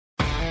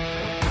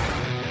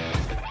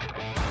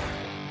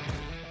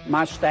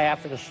My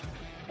staff is,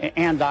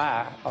 and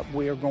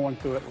we are going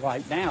through it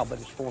right now, but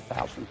it's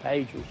 4,000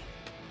 pages.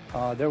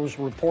 There was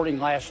reporting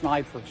last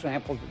night, for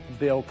example, that the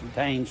bill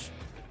contains,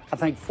 I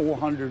think,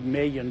 $400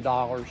 million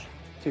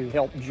to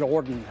help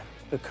Jordan,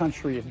 the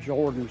country of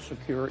Jordan,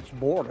 secure its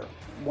border.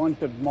 One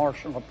could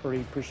marshal a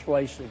pretty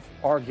persuasive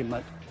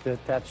argument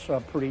that that's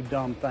a pretty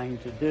dumb thing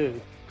to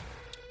do.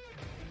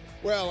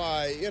 Well,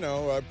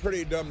 a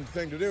pretty dumb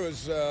thing to do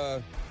is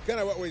kind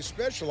of what we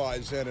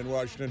specialize in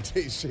Washington,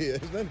 D.C.,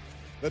 isn't it?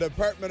 The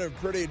Department of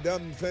Pretty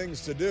Dumb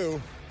Things to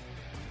Do.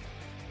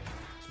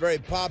 It's a very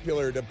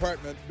popular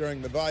department during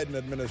the Biden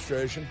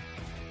administration.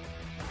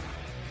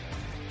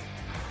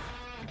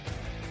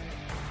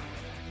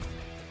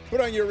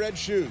 Put on your red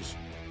shoes.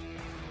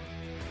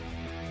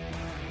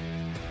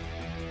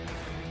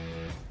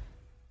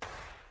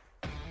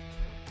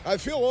 I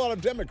feel a lot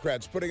of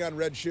Democrats putting on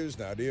red shoes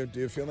now. Do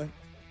you feel that?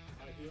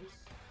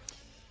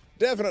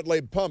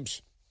 Definitely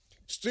pumps.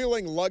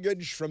 Stealing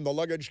luggage from the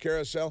luggage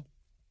carousel.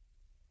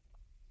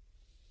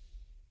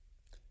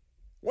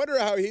 Wonder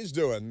how he's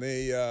doing,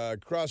 the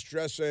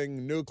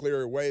cross-dressing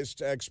nuclear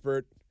waste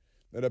expert,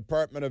 the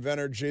Department of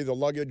Energy, the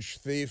luggage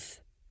thief.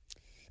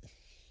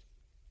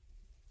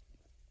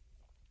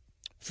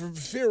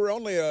 If you were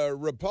only a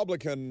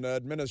Republican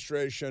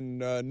administration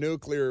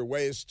nuclear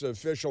waste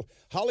official,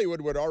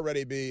 Hollywood would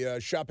already be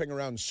shopping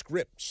around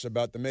scripts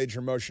about the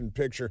major motion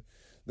picture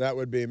that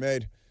would be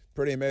made.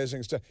 Pretty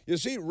amazing stuff. You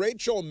see,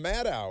 Rachel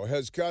Maddow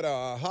has got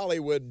a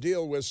Hollywood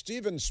deal with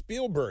Steven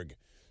Spielberg.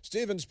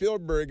 Steven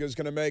Spielberg is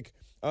going to make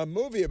a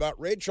movie about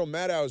Rachel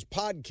Maddow's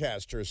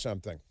podcast or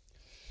something,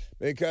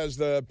 because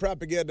the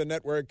propaganda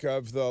network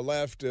of the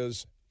left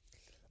is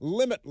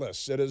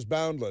limitless. It is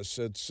boundless.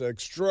 It's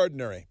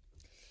extraordinary.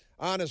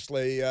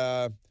 Honestly,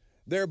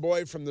 their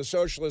boy from the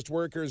Socialist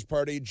Workers'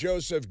 Party,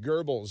 Joseph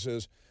Goebbels,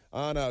 is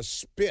on a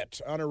spit,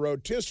 on a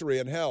rotisserie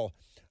in hell,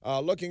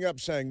 looking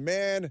up saying,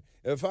 man,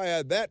 if I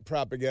had that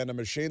propaganda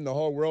machine, the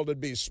whole world would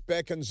be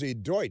Sprechen Sie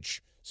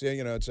Deutsch. See,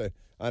 I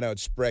know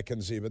it's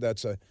Sprechen Sie, but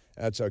that's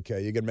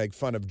okay. You can make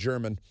fun of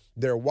German.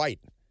 They're white,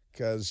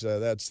 because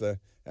that's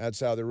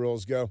how the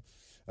rules go.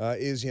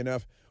 Easy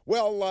enough.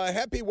 Well,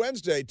 happy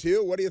Wednesday to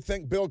you. What do you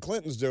think Bill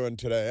Clinton's doing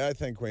today? I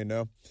think we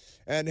know.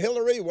 And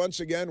Hillary, once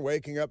again,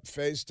 waking up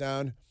face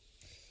down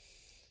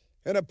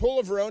in a pool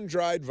of her own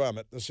dried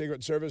vomit. The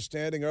Secret Service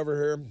standing over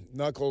her,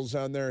 knuckles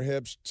on their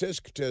hips,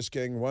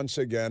 tisk-tisking once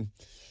again.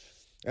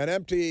 An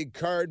empty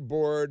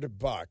cardboard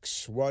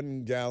box,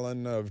 1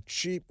 gallon of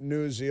cheap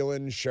New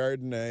Zealand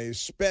Chardonnay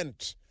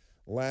spent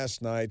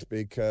last night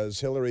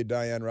because Hillary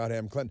Diane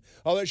Rodham Clinton,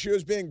 although she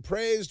was being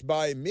praised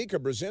by Mika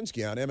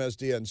Brzezinski on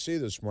MSDNC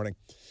this morning,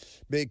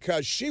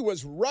 because she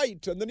was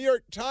right, and the New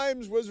York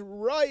Times was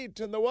right,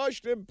 and the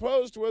Washington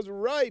Post was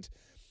right.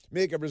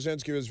 Mika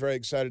Brzezinski was very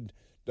excited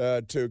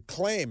to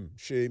claim,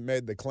 she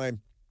made the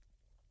claim,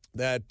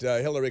 that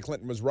Hillary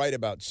Clinton was right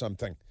about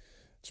something.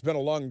 It's been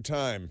a long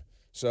time,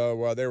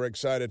 so they were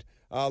excited.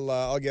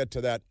 I'll get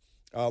to that.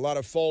 A lot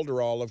of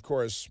folderol, of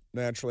course,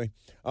 naturally.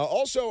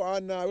 Also,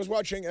 I was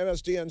watching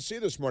MSDNC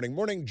this morning,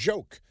 Morning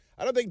Joke.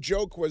 I don't think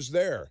Joke was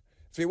there.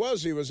 If he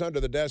was under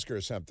the desk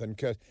or something,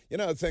 because you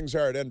know how things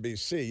are at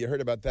NBC. You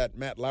heard about that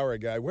Matt Lauer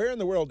guy. Where in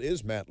the world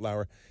is Matt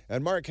Lauer?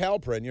 And Mark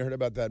Halperin, you heard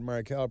about that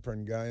Mark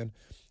Halperin guy. And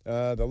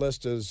the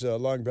list is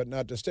long but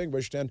not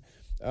distinguished. And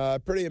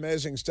pretty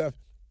amazing stuff.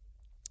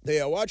 They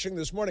are watching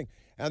this morning,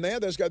 and they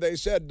had this guy. They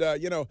said,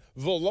 Volodymyr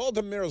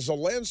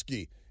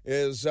Zelensky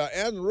is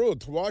en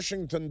route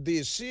Washington,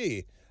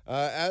 D.C.,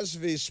 as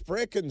we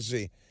sprechen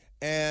Sie.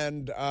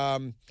 And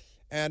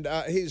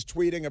he's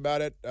tweeting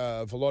about it,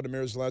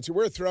 Volodymyr Zelensky.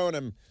 We're throwing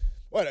him,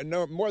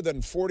 more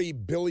than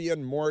 $40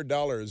 billion more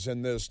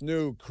in this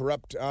new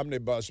corrupt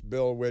omnibus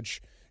bill,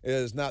 which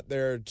is not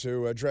there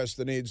to address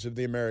the needs of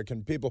the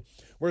American people.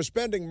 We're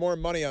spending more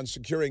money on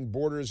securing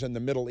borders in the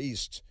Middle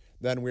East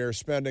than we're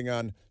spending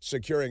on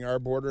securing our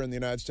border in the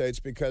United States,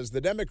 because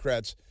the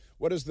Democrats,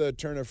 what is the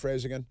turn of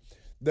phrase again?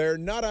 They're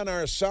not on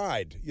our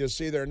side. You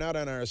see, they're not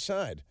on our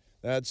side.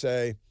 That's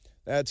an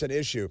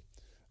issue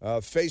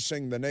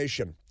facing the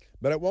nation.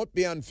 But it won't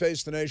be on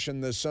Face the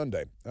Nation this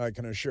Sunday, I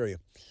can assure you.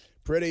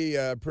 Pretty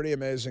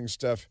amazing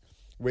stuff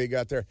we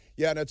got there.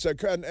 Yeah, and at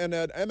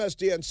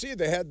MSDNC,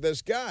 they had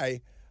this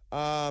guy,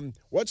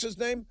 what's his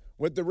name?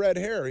 With the red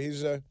hair.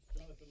 He's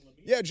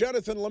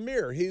Jonathan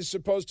Lemire. He's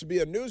supposed to be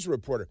a news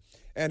reporter.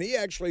 And he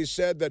actually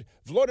said that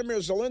Volodymyr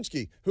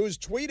Zelensky, who's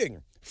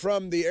tweeting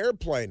from the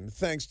airplane,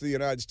 thanks to the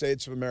United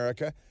States of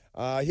America,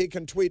 he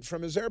can tweet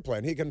from his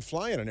airplane. He can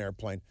fly in an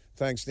airplane,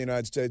 thanks to the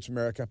United States of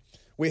America.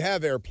 We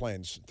have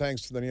airplanes,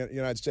 thanks to the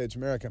United States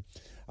of America,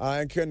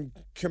 and can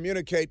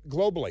communicate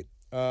globally,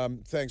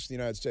 thanks to the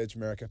United States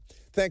of America.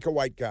 Thank a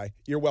white guy.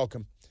 You're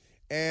welcome.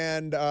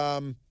 And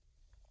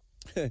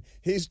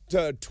he's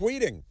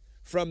tweeting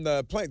from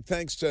the plane,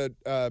 thanks to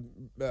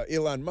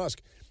Elon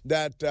Musk,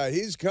 that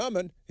he's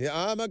coming.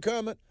 I'm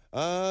a-coming.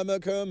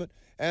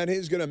 And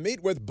he's going to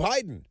meet with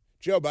Biden.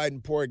 Joe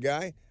Biden, poor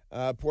guy,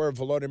 poor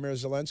Volodymyr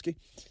Zelensky.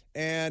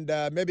 And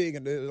maybe he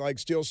can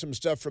steal some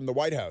stuff from the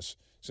White House,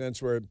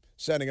 since we're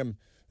sending him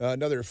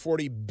another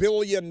 $40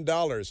 billion.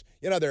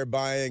 You know, they're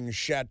buying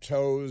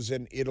chateaus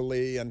in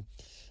Italy and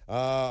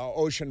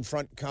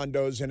oceanfront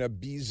condos in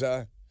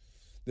Ibiza.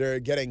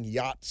 They're getting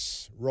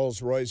yachts,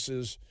 Rolls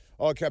Royces.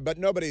 Okay, but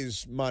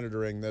nobody's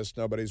monitoring this.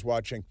 Nobody's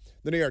watching.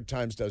 The New York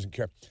Times doesn't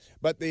care.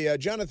 But the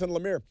Jonathan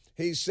Lemire,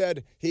 he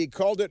said he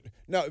called it.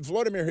 Now,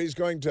 Vladimir, he's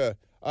going to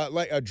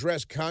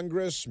address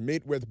Congress,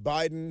 meet with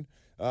Biden,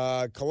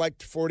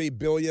 collect $40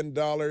 billion.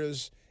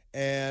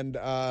 And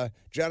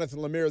Jonathan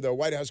Lemire, the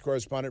White House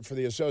correspondent for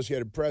the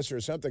Associated Press or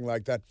something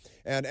like that,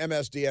 and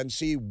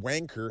MSDNC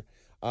wanker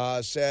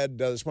said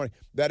this morning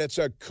that it's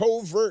a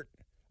covert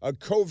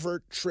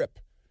trip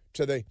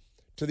to the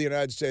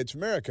United States of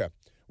America,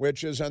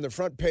 which is on the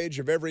front page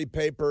of every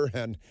paper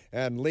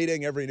and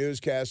leading every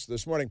newscast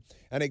this morning.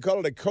 And he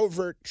called it a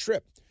covert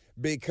trip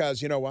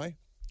because, you know why?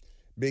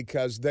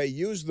 Because they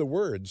use the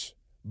words,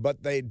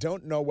 but they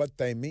don't know what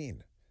they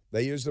mean.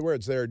 They use the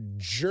words. They're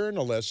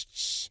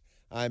journalists.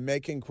 I'm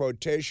making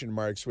quotation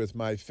marks with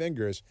my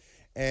fingers.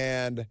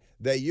 And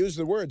they use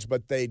the words,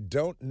 but they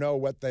don't know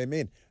what they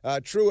mean.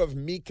 True of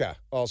Mika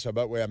also,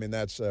 but I mean,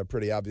 that's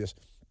pretty obvious.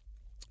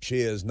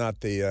 She is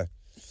not the...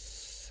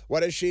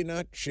 what is she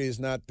not? She's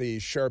not the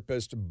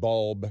sharpest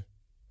bulb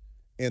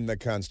in the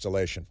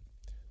constellation.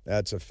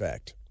 That's a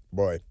fact.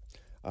 Boy,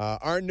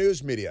 our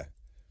news media.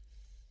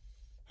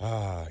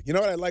 You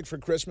know what I'd like for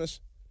Christmas?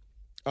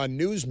 A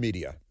news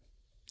media.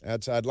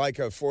 I'd like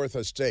a fourth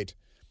estate.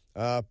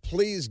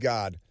 Please,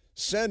 God,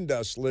 send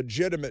us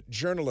legitimate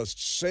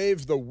journalists.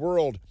 Save the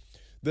world.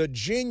 The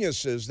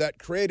geniuses that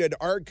created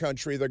our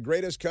country, the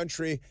greatest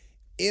country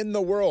in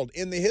the world,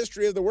 in the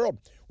history of the world.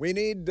 We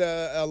need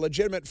a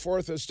legitimate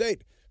fourth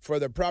estate for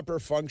the proper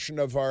function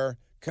of our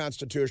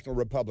constitutional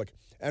republic.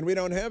 And we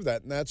don't have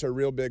that, and that's a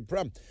real big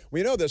problem.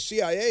 We know the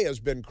CIA has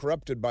been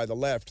corrupted by the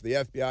left. The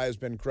FBI has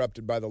been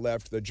corrupted by the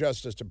left. The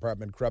Justice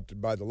Department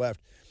corrupted by the left.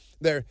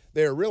 They're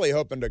really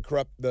hoping to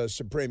corrupt the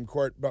Supreme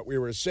Court, but we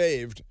were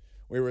saved.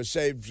 We were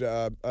saved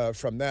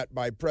from that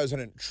by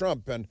President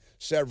Trump and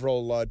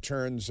several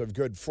turns of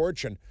good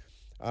fortune.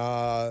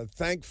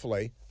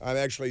 Thankfully, I'm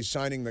actually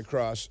signing the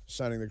cross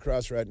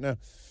right now,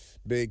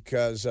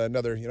 because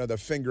another, the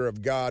finger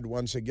of God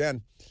once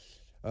again,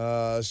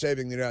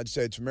 saving the United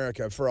States of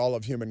America for all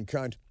of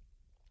humankind.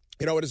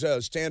 You know, what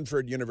is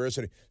Stanford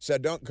University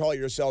said, don't call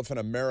yourself an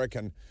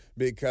American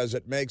because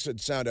it makes it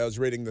sound, I was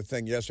reading the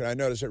thing yesterday, I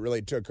noticed it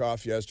really took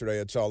off yesterday,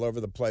 it's all over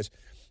the place,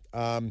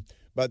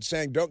 but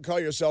saying don't call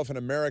yourself an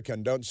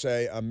American, don't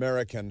say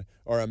American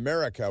or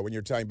America when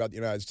you're talking about the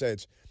United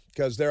States,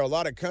 because there are a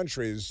lot of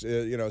countries,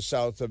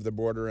 south of the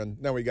border, and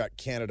then we got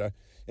Canada,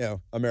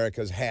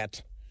 America's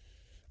hat,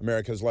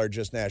 America's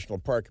largest national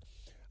park.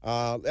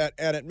 And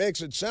it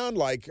makes it sound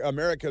like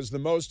America's the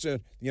most,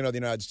 the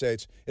United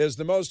States is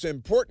the most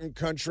important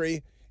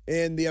country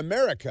in the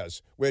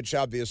Americas, which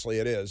obviously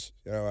it is.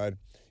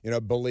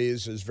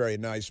 Belize is very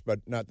nice, but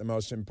not the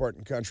most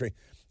important country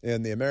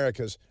in the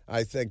Americas.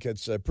 I think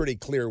it's a pretty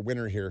clear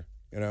winner here.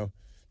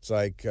 It's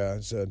like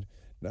it's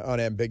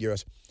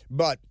unambiguous.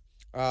 But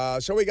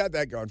so we got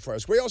that going for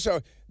us. We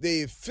also,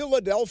 the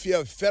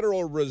Philadelphia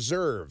Federal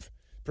Reserve,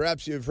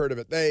 perhaps you've heard of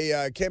it.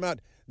 They came out,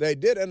 they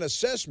did an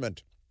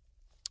assessment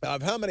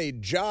of how many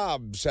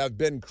jobs have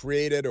been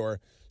created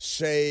or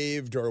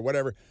saved or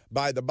whatever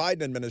by the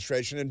Biden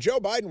administration. And Joe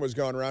Biden was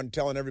going around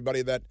telling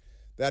everybody that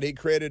he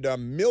created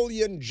 1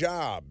 million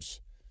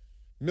jobs.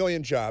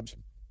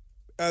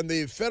 And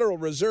the Federal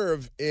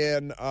Reserve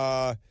in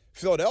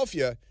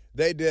Philadelphia,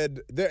 they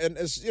did, and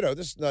this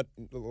is not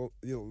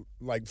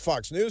like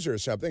Fox News or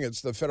something,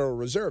 it's the Federal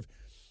Reserve.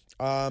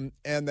 And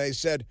they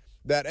said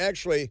that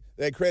actually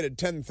they created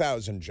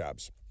 10,000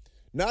 jobs.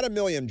 Not 1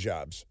 million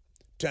jobs.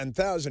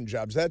 10,000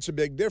 jobs. That's a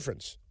big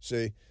difference,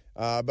 see?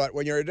 But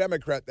when you're a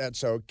Democrat,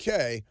 that's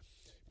okay.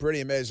 Pretty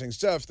amazing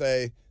stuff.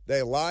 They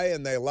lie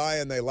and they lie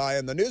and they lie,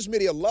 and the news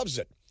media loves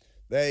it.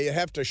 They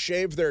have to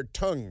shave their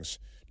tongues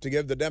to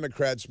give the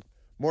Democrats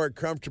more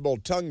comfortable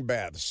tongue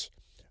baths.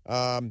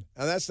 And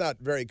that's not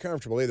very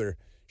comfortable either,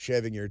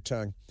 shaving your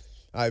tongue,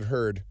 I've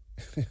heard.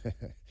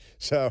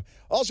 So,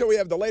 also we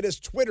have the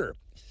latest Twitter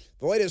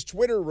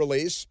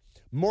release.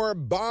 More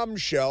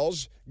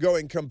bombshells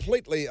going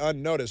completely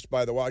unnoticed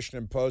by the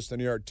Washington Post, the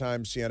New York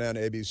Times, CNN,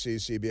 ABC,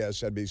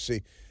 CBS,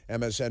 NBC,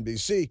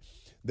 MSNBC.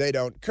 They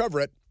don't cover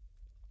it.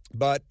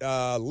 But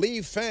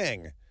Lee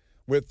Fang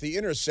with The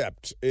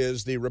Intercept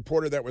is the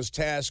reporter that was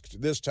tasked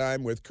this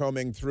time with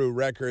combing through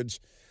records.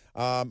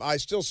 I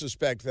still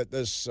suspect that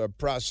this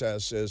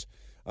process is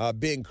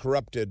being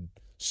corrupted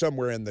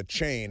somewhere in the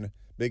chain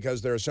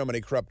because there are so many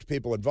corrupt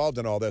people involved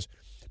in all this.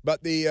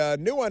 But the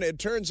new one, it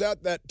turns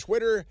out that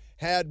Twitter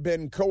had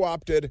been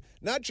co-opted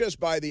not just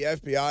by the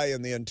FBI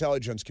and the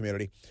intelligence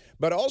community,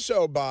 but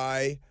also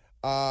by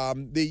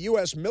the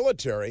U.S.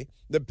 military,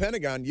 the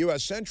Pentagon,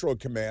 U.S. Central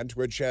Command,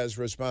 which has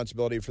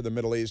responsibility for the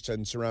Middle East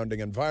and surrounding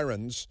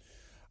environs,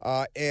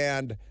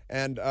 and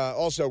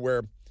also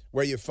where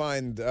you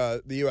find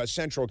the U.S.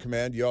 Central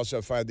Command, you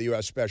also find the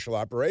U.S. Special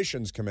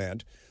Operations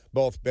Command,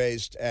 both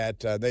based at,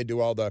 they do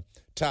all the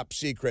top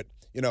secret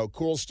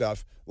cool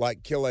stuff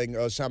like killing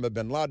Osama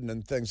bin Laden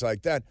and things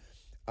like that.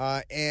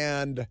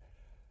 And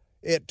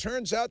it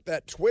turns out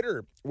that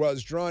Twitter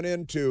was drawn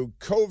into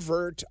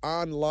covert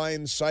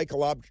online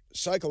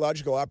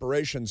psychological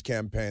operations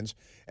campaigns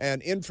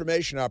and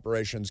information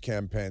operations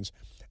campaigns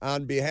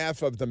on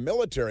behalf of the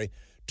military.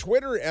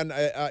 Twitter, and,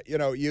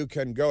 you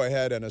can go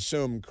ahead and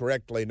assume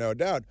correctly, no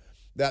doubt,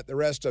 that the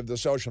rest of the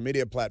social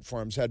media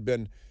platforms had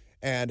been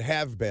and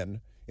have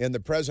been, in the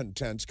present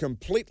tense,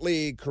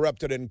 completely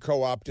corrupted and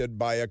co-opted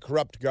by a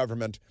corrupt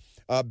government,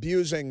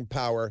 abusing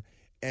power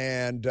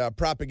and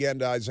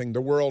propagandizing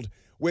the world,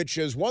 which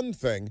is one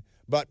thing,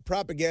 but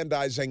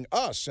propagandizing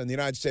us in the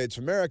United States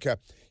of America.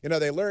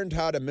 They learned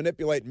how to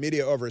manipulate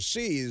media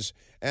overseas,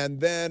 and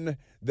then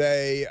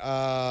they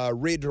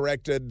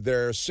redirected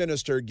their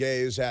sinister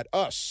gaze at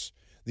us,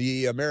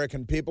 the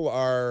American people,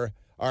 our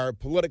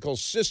political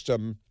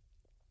system,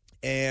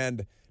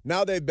 and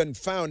now they've been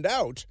found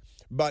out,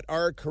 but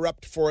our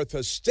corrupt fourth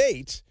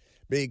estate,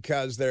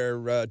 because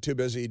they're too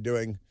busy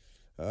doing,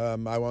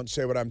 I won't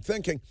say what I'm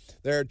thinking,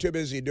 they're too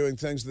busy doing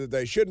things that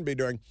they shouldn't be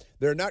doing.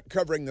 They're not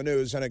covering the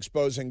news and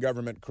exposing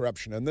government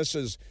corruption. And this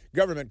is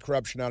government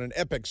corruption on an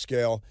epic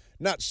scale,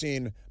 not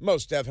seen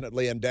most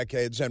definitely in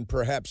decades and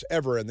perhaps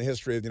ever in the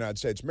history of the United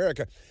States of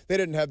America. They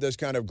didn't have this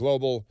kind of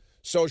global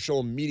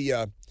social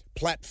media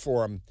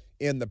platform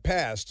in the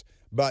past.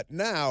 But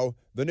now,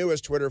 the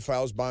newest Twitter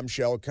files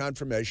bombshell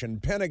confirmation,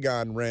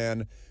 Pentagon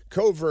ran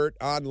covert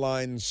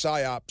online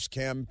PSYOPs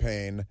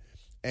campaign,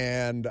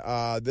 and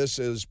this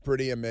is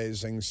pretty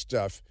amazing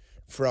stuff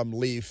from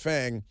Lee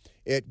Fang.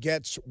 It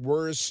gets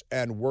worse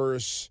and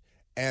worse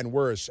and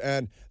worse.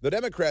 And the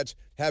Democrats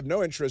have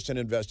no interest in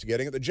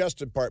investigating it. The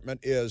Justice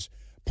Department is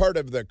part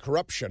of the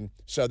corruption,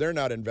 so they're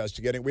not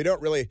investigating. We're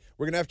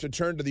going to have to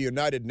turn to the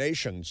United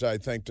Nations, I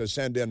think, to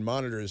send in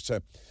monitors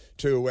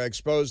to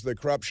expose the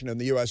corruption in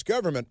the U.S.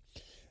 government.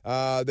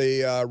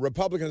 The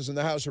Republicans in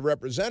the House of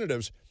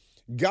Representatives,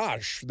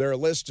 gosh, their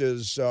list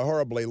is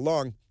horribly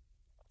long.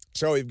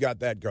 So we've got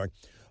that going.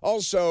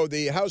 Also,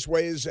 the House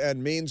Ways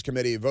and Means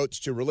Committee votes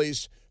to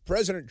release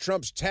President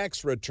Trump's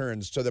tax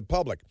returns to the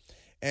public.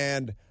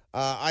 And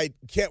I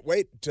can't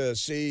wait to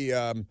see,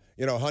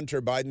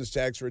 Hunter Biden's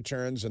tax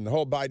returns and the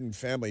whole Biden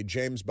family,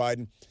 James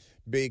Biden,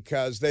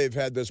 because they've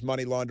had this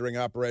money laundering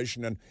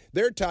operation, and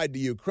they're tied to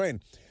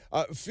Ukraine.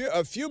 A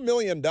few $1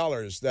 million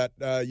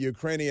that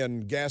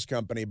Ukrainian gas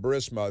company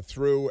Burisma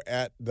threw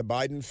at the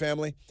Biden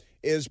family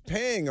is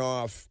paying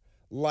off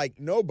like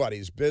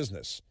nobody's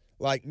business,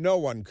 like no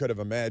one could have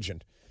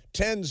imagined.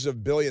 Tens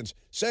of billions,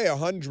 say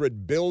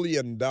 $100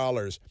 billion,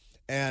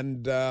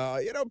 and,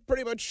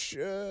 pretty much,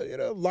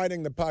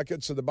 lining the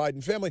pockets of the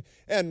Biden family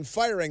and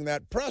firing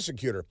that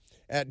prosecutor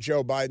at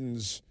Joe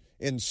Biden's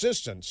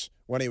insistence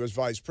when he was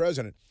vice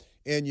president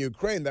in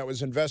Ukraine that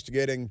was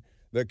investigating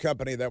the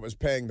company that was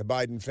paying the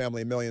Biden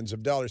family millions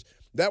of dollars.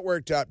 That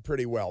worked out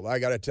pretty well. I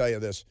got to tell you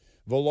this.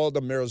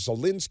 Volodymyr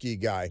Zelensky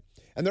guy.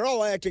 And they're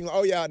all acting,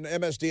 on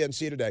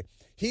MSDNC today.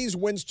 He's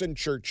Winston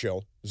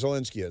Churchill.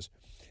 Zelensky is.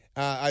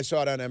 I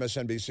saw it on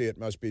MSNBC. It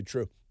must be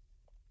true.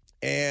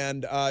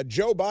 And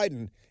Joe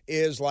Biden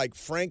is like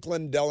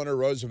Franklin Delano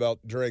Roosevelt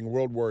during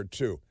World War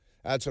II.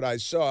 That's what I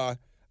saw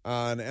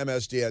on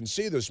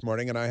MSDNC this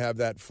morning, and I have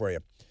that for you.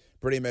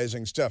 Pretty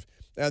amazing stuff.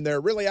 And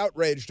they're really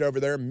outraged over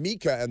there,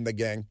 Mika and the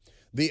gang.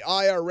 The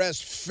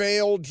IRS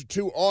failed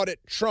to audit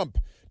Trump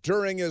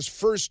during his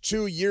first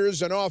 2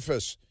 years in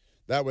office.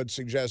 That would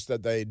suggest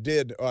that they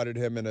did audit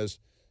him in his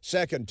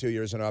second 2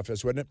 years in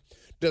office, wouldn't it?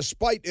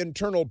 Despite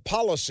internal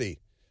policy,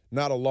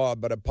 not a law,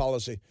 but a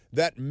policy,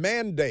 that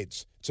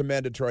mandates, it's a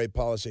mandatory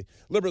policy.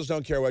 Liberals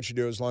don't care what you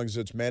do as long as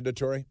it's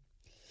mandatory.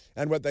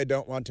 And what they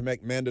don't want to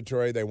make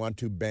mandatory, they want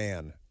to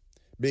ban.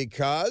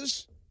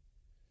 Because,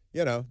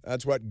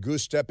 that's what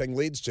goose-stepping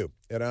leads to.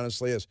 It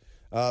honestly is.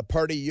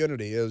 Party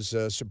unity is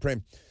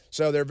supreme.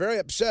 So they're very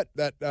upset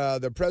that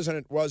the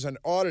president wasn't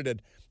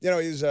audited.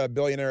 He's a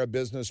billionaire, a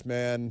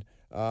businessman,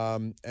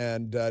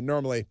 and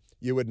normally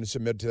you wouldn't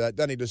submit to that.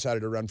 Then he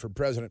decided to run for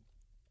president.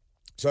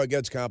 So it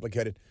gets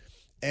complicated.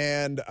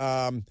 And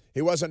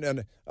he wasn't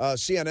in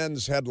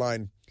CNN's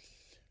headline,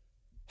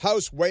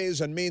 House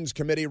Ways and Means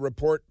Committee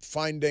report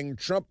finding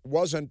Trump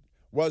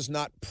was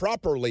not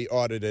properly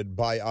audited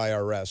by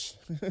IRS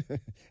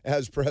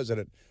as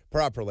president,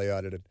 properly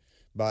audited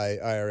by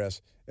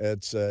IRS.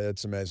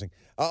 It's amazing.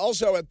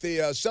 Also at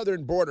the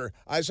southern border,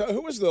 I saw,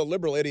 who was the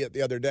liberal idiot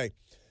the other day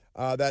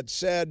that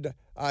said,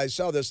 I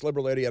saw this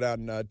liberal idiot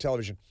on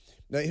television.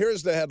 Now,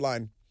 here's the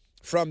headline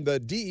from the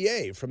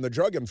DEA, from the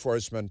Drug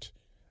Enforcement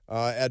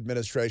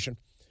Administration.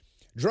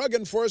 Drug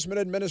Enforcement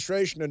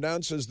Administration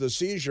announces the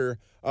seizure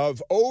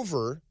of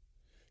over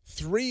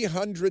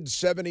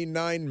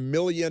 379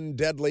 million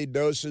deadly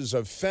doses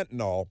of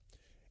fentanyl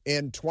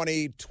in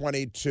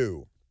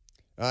 2022.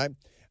 All right?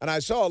 And I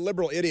saw a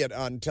liberal idiot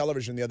on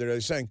television the other day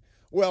saying,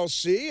 well,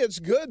 see, it's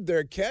good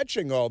they're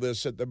catching all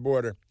this at the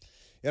border.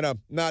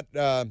 Not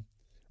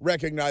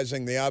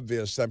recognizing the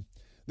obvious.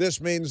 This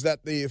means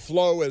that the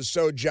flow is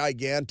so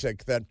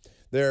gigantic that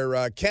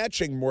They're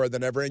catching more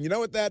than ever. And you know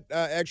what that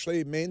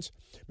actually means?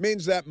 It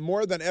means that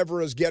more than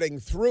ever is getting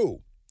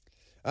through.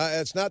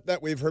 It's not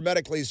that we've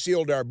hermetically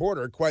sealed our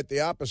border, quite the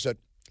opposite.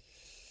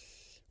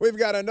 We've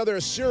got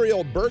another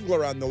serial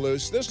burglar on the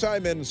loose, this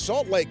time in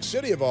Salt Lake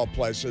City, of all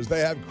places.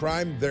 They have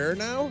crime there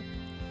now?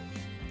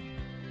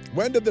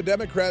 When did the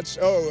Democrats...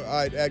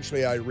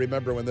 I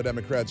remember when the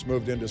Democrats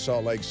moved into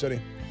Salt Lake City.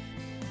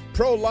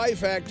 Pro-life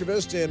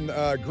activist in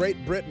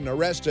Great Britain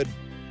arrested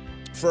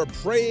for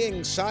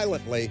praying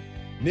silently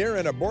near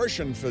an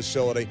abortion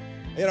facility,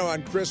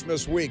 on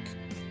Christmas week.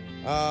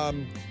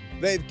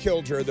 They've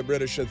killed her, the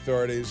British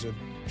authorities.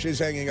 She's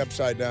hanging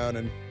upside down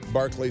in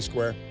Berkeley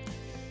Square.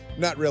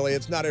 Not really.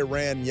 It's not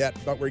Iran yet,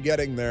 but we're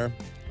getting there.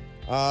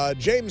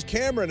 James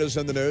Cameron is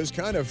in the news,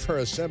 kind of for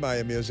a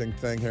semi-amusing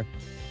thing here.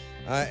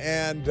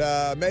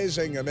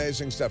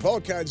 Amazing stuff.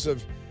 All kinds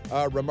of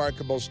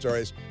remarkable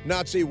stories.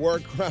 Nazi war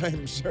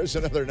crimes. There's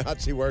another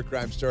Nazi war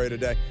crime story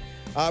today.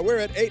 We're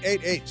at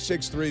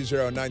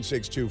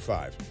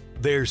 888-630-9625.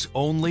 There's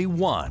only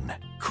one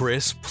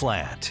Chris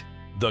Plante.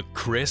 The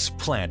Chris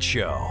Plante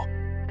Show.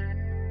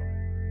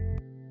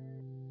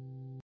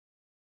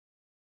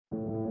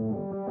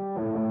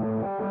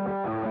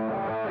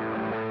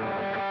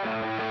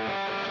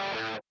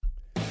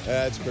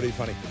 That's pretty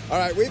funny. All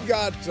right, we've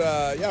got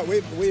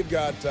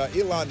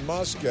Elon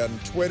Musk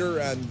and Twitter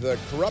and the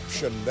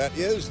corruption that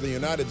is the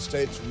United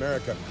States of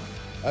America.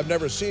 I've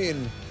never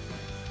seen,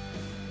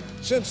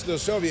 since the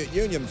Soviet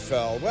Union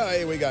fell, well,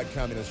 hey, we got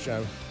communist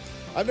China.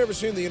 I've never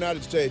seen the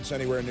United States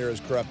anywhere near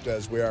as corrupt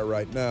as we are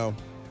right now.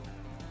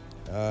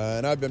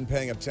 And I've been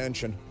paying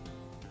attention.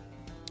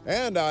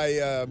 And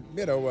I,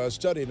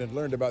 studied and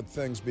learned about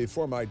things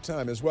before my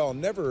time as well.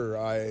 Never,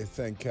 I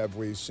think, have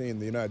we seen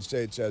the United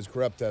States as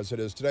corrupt as it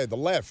is today. The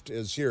left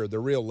is here, the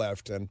real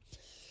left, and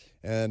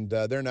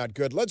they're not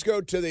good. Let's go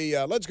to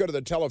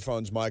the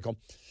telephones, Michael.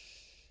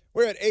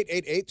 We're at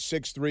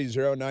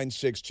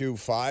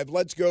 888-630-9625.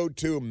 Let's go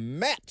to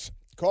Matt,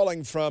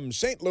 calling from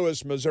St.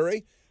 Louis,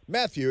 Missouri.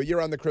 Matthew,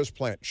 you're on the Chris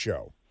Plante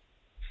Show.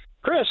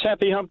 Chris,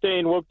 happy Hump Day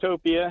in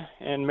Woketopia,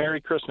 and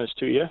Merry Christmas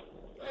to you.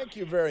 Thank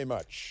you very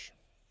much.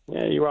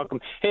 Yeah, you're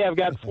welcome. Hey, I've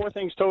got 4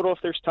 things total if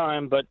there's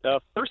time, but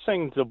first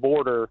thing, the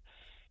border.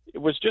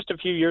 It was just a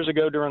few years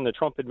ago during the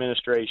Trump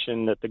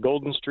administration that the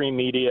Golden Stream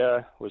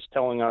media was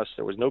telling us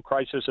there was no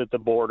crisis at the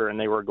border, and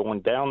they were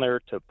going down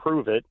there to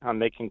prove it. I'm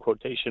making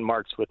quotation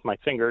marks with my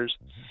fingers.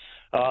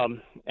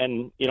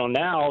 And,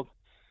 now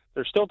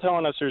they're still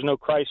telling us there's no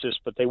crisis,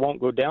 but they won't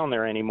go down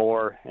there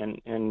anymore.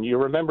 And you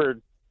remember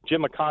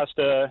Jim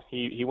Acosta,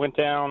 he went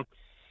down.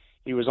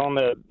 He was on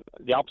the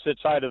opposite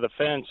side of the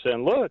fence,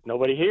 and look,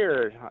 nobody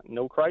here,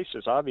 no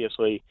crisis,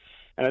 obviously.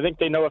 And I think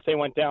they know if they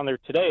went down there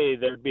today,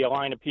 there'd be a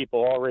line of people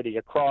already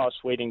across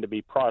waiting to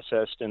be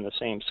processed in the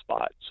same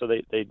spot. So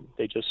they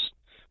just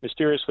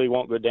mysteriously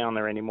won't go down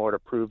there anymore to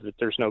prove that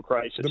there's no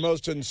crisis. The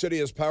most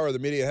insidious power the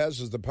media has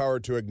is the power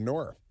to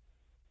ignore.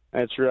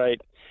 That's right.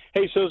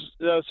 Hey, so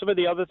some of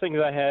the other things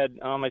I had,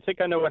 I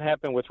think I know what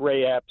happened with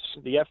Ray Epps.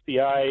 The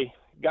FBI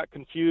got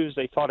confused.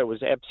 They thought it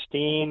was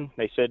Epstein.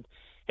 They said,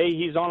 hey,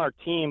 he's on our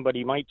team, but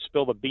he might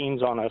spill the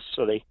beans on us.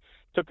 So they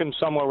took him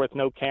somewhere with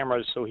no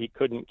cameras so he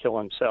couldn't kill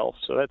himself.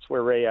 So that's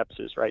where Ray Epps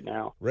is right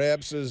now. Ray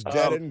Epps is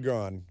dead and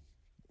gone.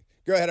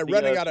 Go ahead. I'm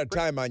running out of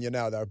time on you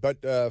now, though, but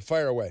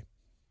fire away.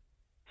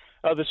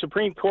 The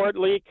Supreme Court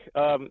leak,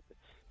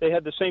 they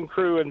had the same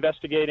crew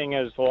investigating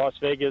as the Las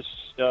Vegas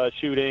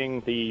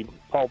shooting, the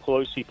Paul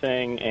Pelosi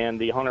thing, and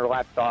the Hunter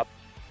laptop.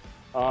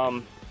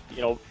 And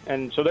so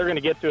they're going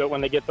to get to it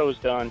when they get those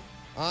done.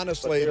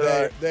 Honestly,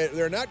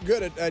 they're not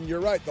good at, and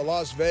you're right, the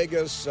Las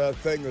Vegas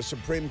thing, the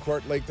Supreme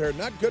Court leak, they're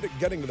not good at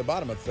getting to the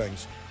bottom of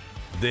things.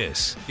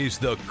 This is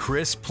the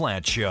Chris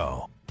Plante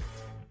Show.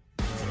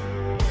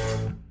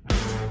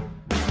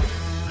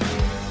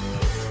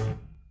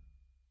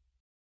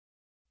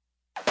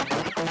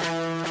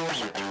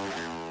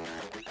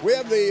 We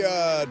have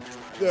the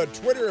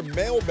Twitter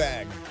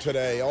mailbag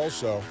today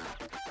also.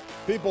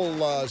 People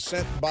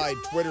sent by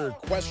Twitter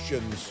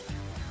questions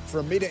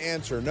for me to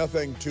answer.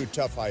 Nothing too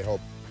tough, I hope.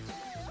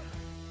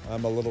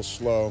 I'm a little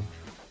slow.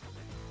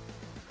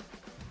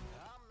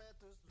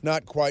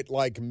 Not quite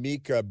like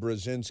Mika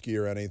Brzezinski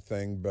or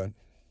anything, but...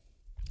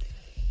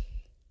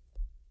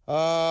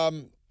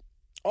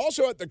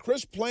 also at the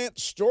Chris Plante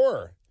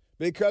store,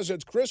 because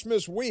it's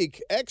Christmas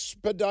week,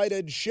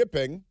 expedited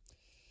shipping.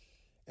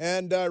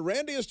 And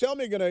Randy is telling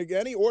me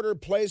any order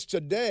placed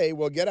today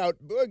will get out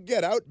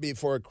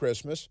before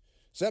Christmas.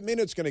 Does that mean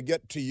it's going to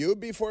get to you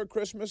before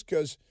Christmas?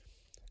 Because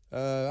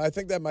I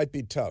think that might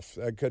be tough.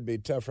 That could be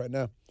tough right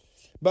now.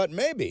 But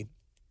maybe.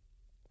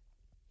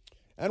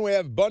 And we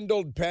have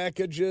bundled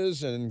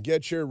packages and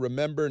get your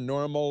Remember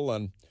Normal.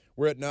 And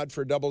were it not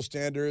for double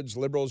standards,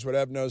 liberals would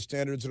have no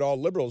standards at all.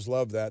 Liberals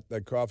love that.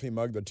 The coffee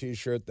mug, the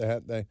T-shirt, the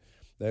hat, they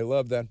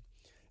love that.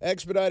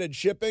 Expedited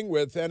shipping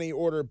with any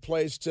order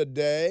placed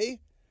today.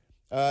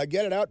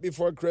 Get it out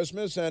before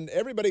Christmas. And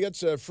everybody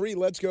gets a free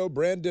Let's Go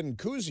Brandon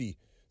koozie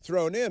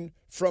thrown in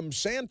from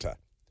Santa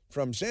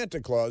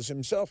Claus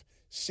himself.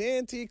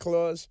 Santa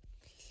Claus.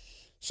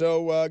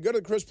 So go to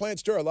the Chris Plant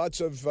store. Lots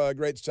of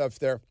great stuff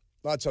there.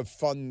 Lots of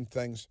fun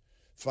things.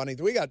 Funny.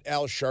 We got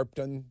Al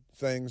Sharpton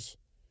things.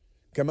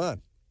 Come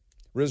on.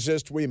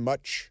 Resist we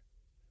much.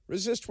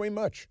 Resist we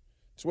much.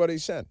 That's what he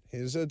said.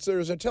 There's a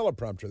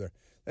teleprompter there.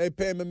 They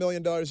pay him $1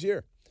 million a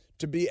year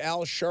to be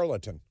Al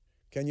Charlatan.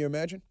 Can you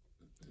imagine?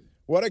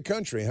 What a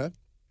country, huh?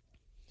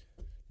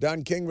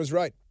 Don King was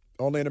right.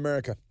 Only in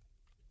America.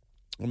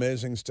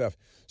 Amazing stuff.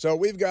 So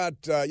we've got,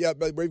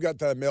 but we've got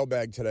the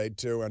mailbag today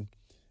too,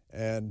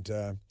 and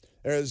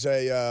there's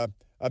a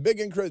big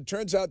increase. It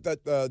turns out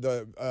that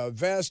the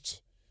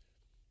vast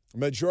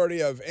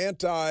majority of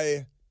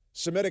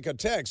anti-Semitic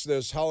attacks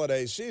this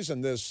holiday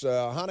season, this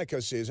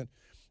Hanukkah season,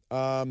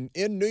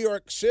 in New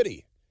York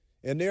City.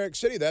 In New York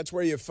City, that's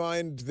where you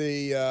find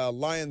the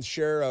lion's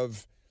share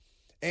of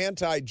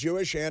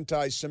anti-Jewish,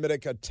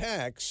 anti-Semitic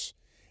attacks.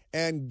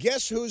 And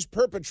guess who's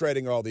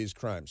perpetrating all these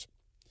crimes?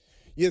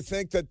 You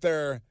think that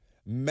they're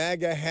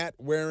MAGA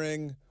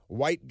hat-wearing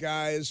white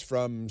guys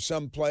from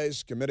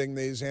someplace committing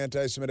these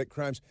anti-Semitic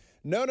crimes?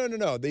 No.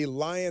 The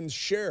lion's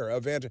share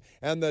of and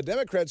the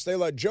Democrats,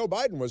 Joe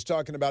Biden was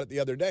talking about it the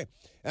other day.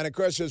 And, of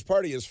course, his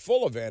party is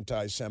full of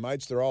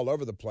anti-Semites. They're all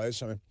over the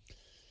place. I mean,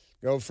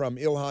 go from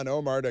Ilhan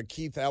Omar to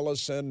Keith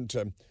Ellison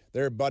to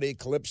their buddy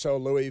Calypso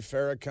Louis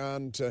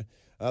Farrakhan to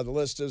the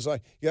list is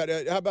like,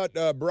 how about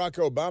Barack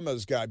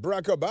Obama's guy?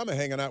 Barack Obama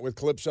hanging out with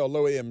Calypso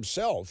Louis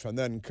himself and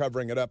then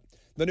covering it up.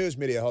 The news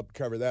media helped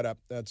cover that up.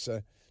 It's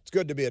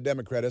good to be a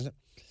Democrat, isn't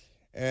it?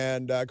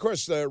 And, of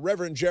course, the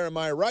Reverend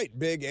Jeremiah Wright,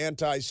 big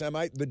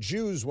anti-Semite. The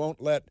Jews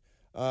won't let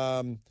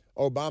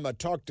Obama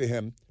talk to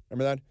him.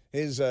 Remember that?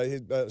 He's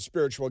a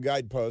spiritual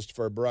guidepost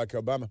for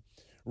Barack Obama,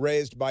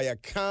 raised by a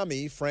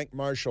commie, Frank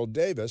Marshall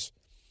Davis.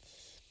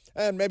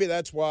 And maybe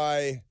that's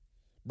why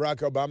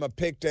Barack Obama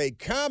picked a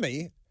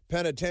commie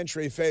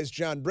penitentiary-faced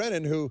John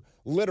Brennan, who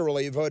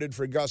literally voted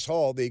for Gus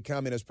Hall, the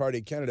Communist Party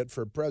candidate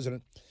for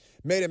president,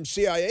 made him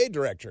CIA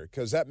director,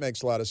 because that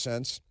makes a lot of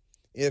sense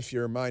if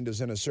your mind is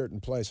in a certain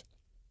place.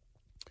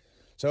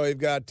 So we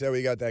got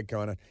that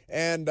going on.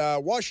 And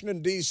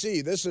Washington,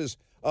 D.C., this is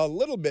a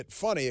little bit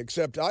funny,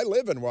 except I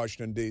live in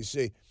Washington,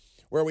 D.C.,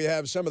 where we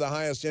have some of the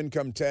highest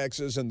income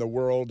taxes in the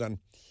world, and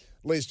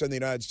at least in the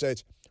United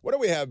States. What do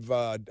we have?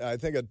 I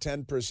think a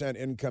 10%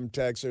 income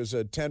tax. There's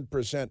a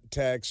 10%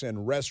 tax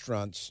in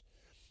restaurants.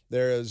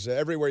 There is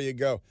everywhere you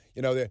go.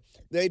 You know,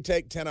 they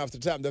take 10 off the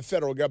top. The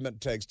federal government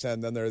takes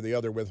 10. Then there are the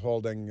other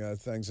withholding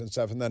things and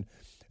stuff. And then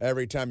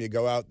every time you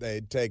go out,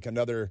 they take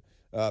another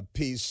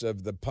piece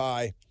of the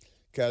pie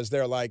because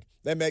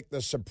they make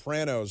the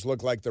Sopranos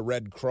look like the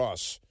Red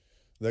Cross,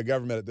 the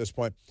government at this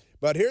point.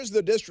 But here's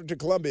the District of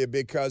Columbia,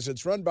 because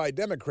it's run by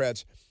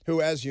Democrats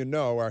who, as you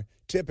know, are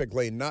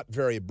typically not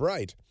very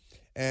bright.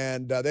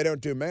 And they don't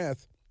do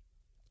math.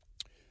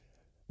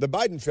 The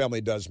Biden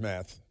family does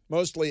math,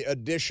 mostly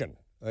addition.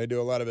 They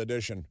do a lot of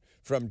addition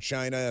from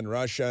China and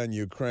Russia and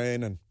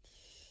Ukraine, and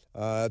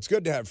it's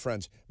good to have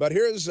friends. But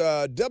here's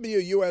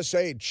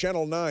WUSA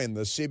Channel 9,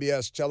 the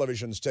CBS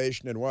television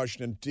station in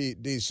Washington,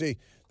 D.C.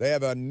 They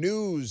have a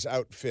news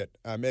outfit.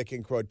 I'm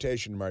making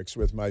quotation marks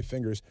with my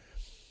fingers.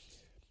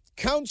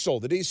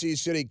 The D.C.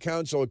 City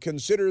Council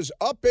considers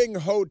upping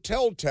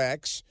hotel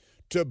tax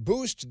to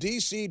boost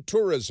D.C.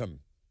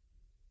 tourism.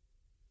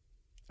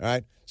 All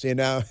right. See,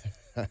 now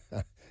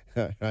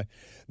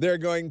they're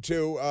going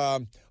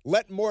to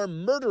let more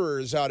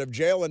murderers out of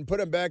jail and put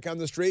them back on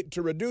the street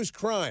to reduce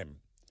crime.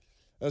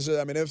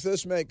 If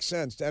this makes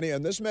sense to any,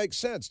 and this makes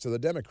sense to the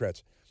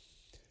Democrats,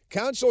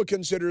 council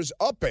considers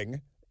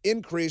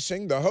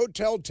increasing the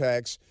hotel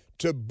tax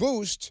to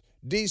boost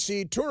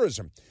D.C.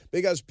 tourism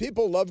because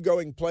people love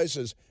going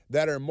places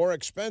that are more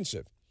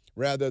expensive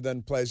rather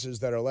than places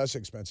that are less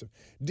expensive.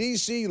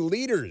 D.C.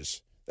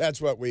 leaders, that's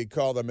what we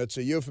call them. It's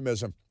a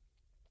euphemism.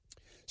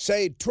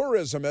 Say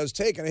tourism has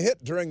taken a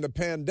hit during the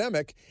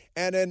pandemic,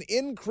 and an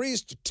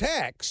increased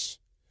tax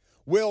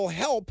will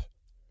help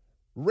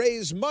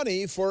raise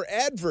money for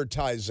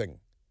advertising.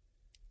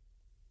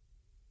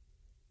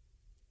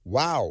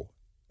 Wow.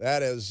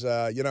 That is,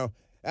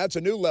 that's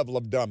a new level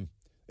of dumb.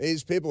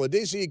 These people, the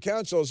D.C.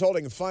 Council is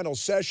holding a final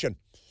session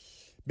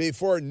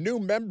before new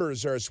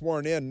members are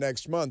sworn in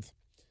next month.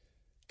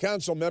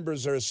 Council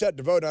members are set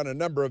to vote on a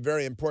number of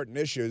very important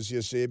issues,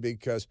 you see,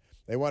 because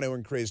they want to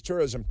increase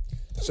tourism.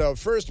 So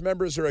first,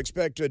 members are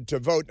expected to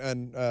vote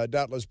and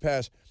doubtless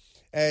pass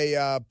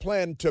a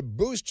plan to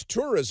boost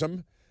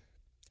tourism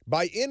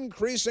by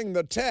increasing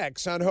the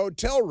tax on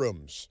hotel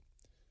rooms.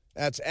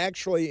 That's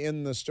actually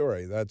in the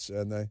story.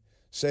 And they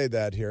say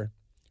that here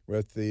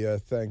with the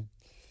thing.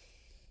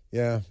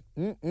 Yeah.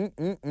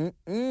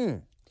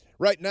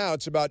 Right now,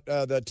 it's about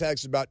the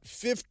tax is about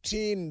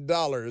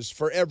 $15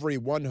 for every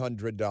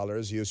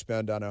 $100 you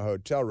spend on a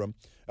hotel room,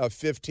 a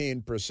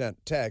 15%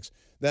 tax.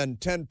 Then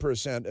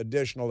 10%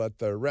 additional at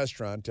the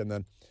restaurant, and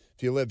then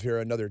if you live here,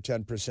 another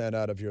 10%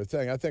 out of your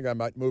thing. I think I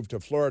might move to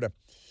Florida.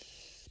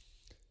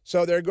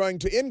 So they're going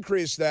to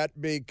increase that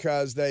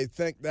because they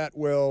think that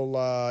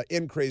will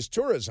increase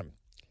tourism.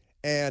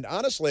 And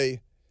honestly,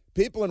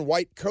 people in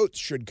white coats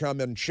should come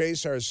and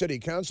chase our city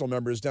council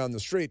members down the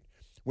street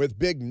with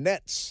big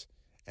nets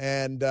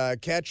and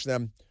catch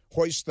them,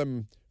 hoist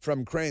them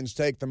from cranes,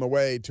 take them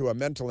away to a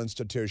mental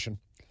institution.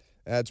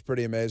 That's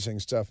pretty amazing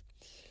stuff.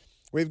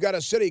 We've got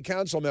a city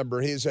council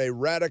member. He's a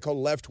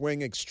radical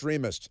left-wing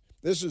extremist.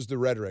 This is the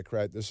rhetoric,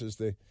 right? This is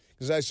the,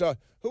 because I saw,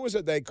 who was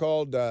it they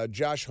called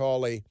Josh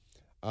Hawley,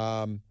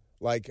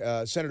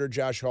 Senator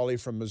Josh Hawley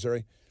from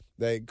Missouri.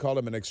 They called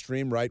him an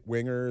extreme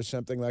right-winger or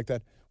something like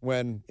that,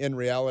 when in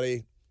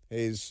reality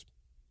he's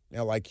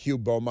like Hugh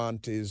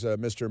Beaumont. He's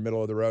Mr.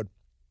 Middle of the Road,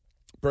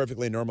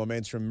 perfectly normal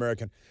mainstream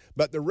American.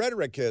 But the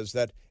rhetoric is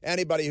that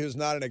anybody who's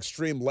not an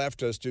extreme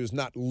leftist, who's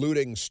not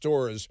looting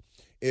stores,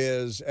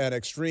 is an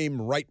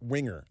extreme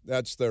right-winger.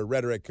 That's the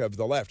rhetoric of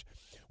the left,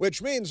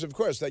 which means, of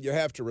course, that you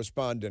have to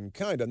respond in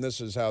kind, and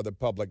this is how the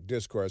public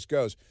discourse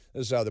goes.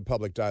 This is how the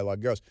public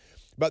dialogue goes.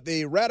 But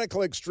the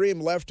radical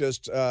extreme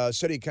leftist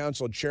city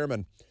council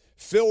chairman,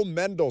 Phil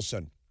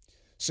Mendelson,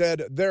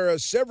 said there are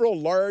several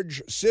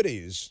large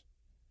cities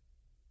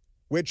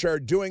which are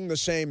doing the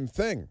same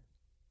thing,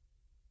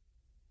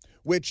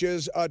 which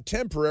is a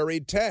temporary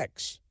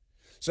tax.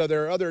 So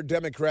there are other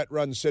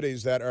Democrat-run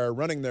cities that are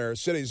running their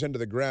cities into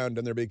the ground,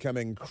 and they're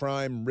becoming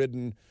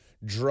crime-ridden,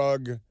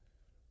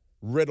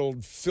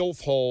 drug-riddled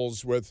filth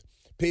holes with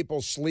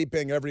people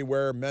sleeping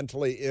everywhere,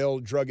 mentally ill,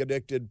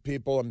 drug-addicted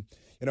people, and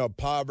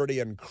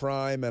poverty and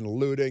crime and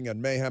looting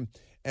and mayhem.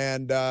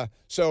 And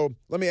so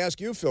let me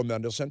ask you, Phil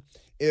Mendelson,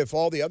 if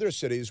all the other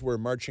cities were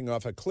marching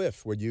off a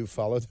cliff, would you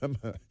follow them?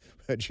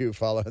 Would you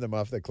follow them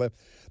off the cliff?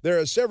 There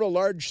are several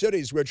large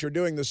cities which are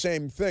doing the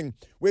same thing,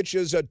 which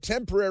is a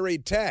temporary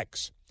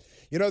tax.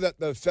 You know that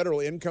the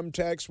federal income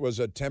tax was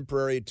a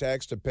temporary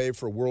tax to pay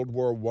for World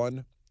War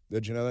I?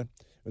 Did you know that?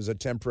 It was a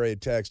temporary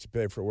tax to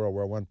pay for World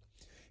War I.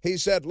 He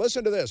said,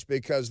 listen to this,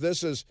 because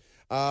this is,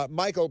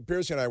 Michael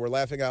Piercy and I were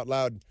laughing out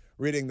loud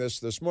reading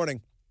this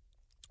morning.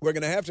 We're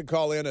going to have to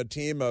call in a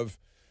team of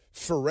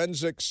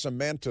forensic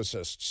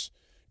semanticists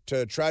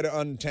to try to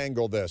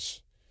untangle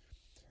this.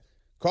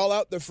 Call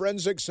out the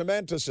forensic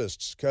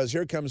semanticists, because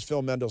here comes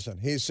Phil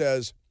Mendelson. He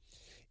says,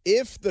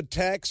 if the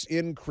tax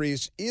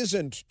increase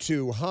isn't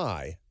too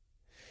high,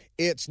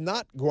 it's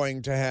not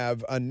going to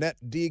have a net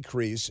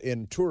decrease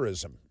in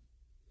tourism.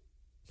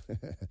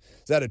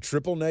 Is that a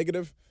triple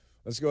negative?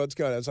 Let's go.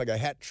 That's like a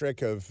hat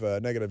trick of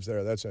negatives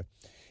there. That's a,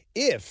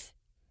 if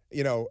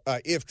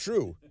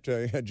true,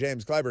 to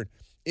James Clyburn,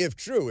 if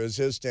true is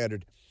his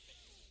standard.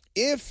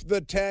 If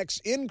the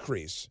tax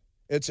increase,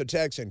 it's a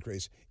tax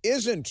increase,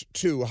 isn't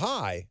too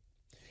high,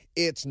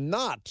 it's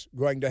not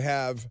going to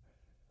have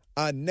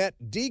a net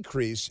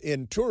decrease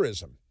in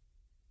tourism.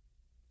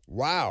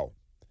 Wow.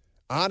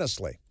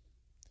 Honestly,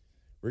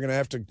 we're going to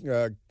have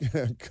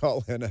to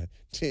call in a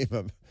team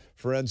of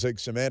forensic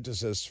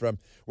semanticists from,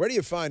 where do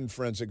you find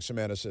forensic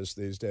semanticists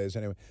these days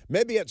anyway?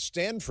 Maybe at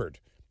Stanford.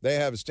 They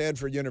have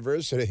Stanford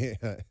University.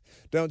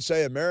 Don't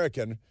say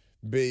American,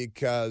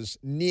 because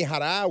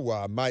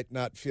Nicaragua might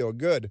not feel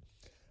good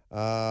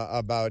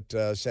about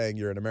saying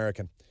you're an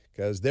American,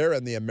 because they're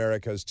in the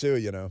Americas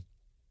too,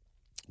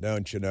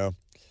 Don't you know?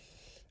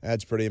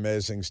 That's pretty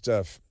amazing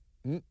stuff.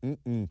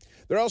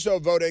 They're also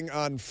voting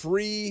on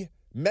free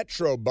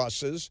metro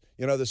buses,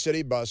 the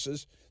city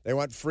buses. They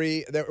want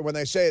free. When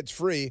they say it's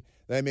free,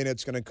 they mean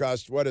it's going to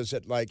cost, what is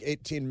it, like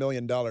 $18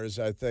 million,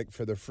 I think,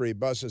 for the free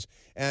buses.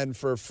 And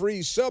for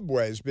free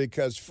subways,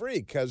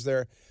 because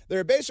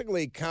they're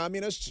basically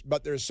communists,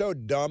 but they're so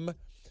dumb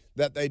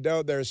that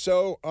they're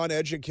so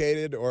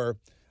uneducated or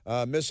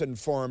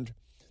misinformed.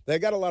 They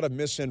got a lot of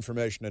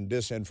misinformation and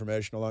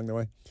disinformation along the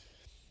way.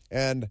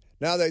 And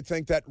now they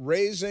think that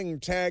raising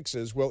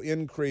taxes will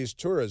increase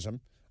tourism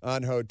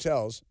on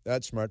hotels.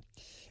 That's smart.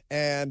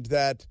 And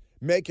that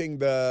making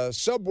the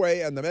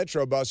subway and the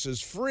metro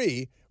buses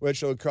free,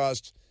 which will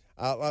cost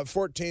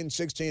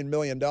 $16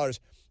 million,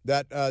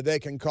 that they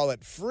can call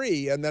it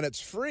free, and then it's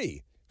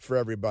free for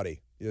everybody,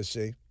 you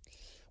see.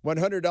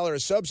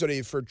 $100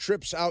 subsidy for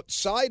trips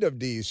outside of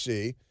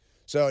D.C.,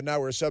 so now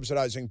we're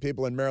subsidizing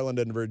people in Maryland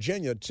and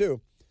Virginia, too.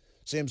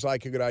 Seems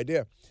like a good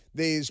idea.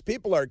 These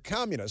people are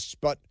communists,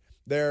 but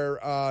they're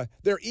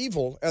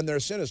evil and they're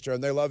sinister,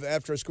 and they love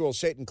after-school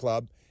Satan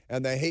Club,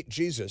 and they hate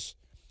Jesus.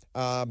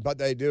 But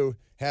they do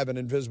have an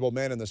invisible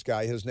man in the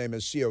sky. His name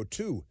is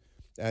CO2,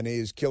 and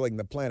he's killing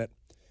the planet,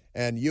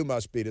 and you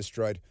must be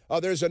destroyed. Oh,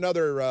 there's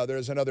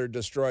another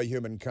destroy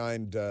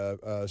humankind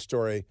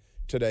story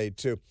today,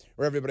 too,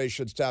 where everybody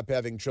should stop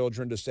having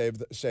children to save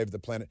the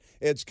planet.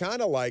 It's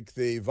kind of like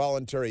the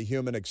voluntary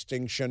human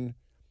extinction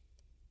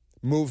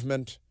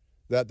movement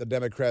that the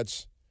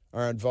Democrats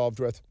are involved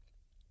with.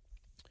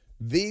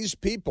 These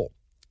people,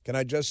 can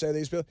I just say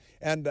these people?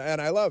 And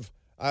I love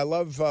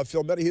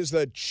Phil Mendelson. He's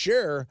the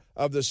chair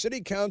of the city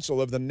council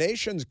of the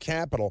nation's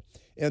capital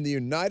in the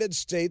United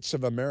States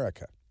of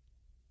America.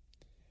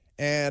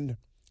 And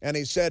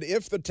he said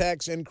if the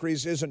tax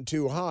increase isn't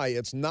too high,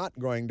 it's not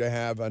going to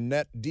have a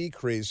net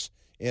decrease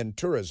in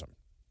tourism.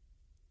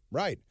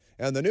 Right.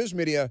 And the news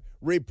media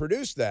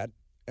reproduced that,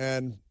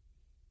 and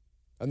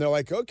they're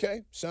like,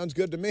 okay, sounds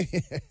good to me.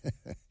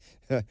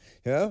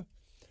 Yeah.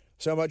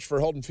 So much for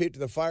holding feet to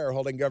the fire,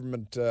 holding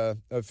government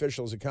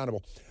officials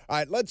accountable. All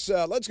right, let's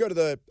go to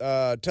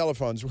the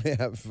telephones. We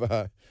have,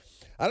 I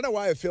don't know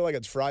why I feel like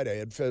it's Friday.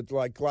 It felt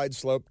like glide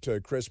slope to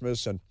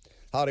Christmas and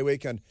holiday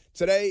weekend.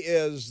 Today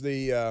is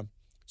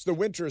it's the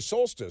winter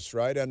solstice,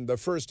 right? And the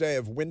first day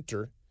of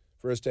winter.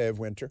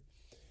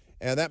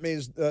 And that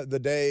means the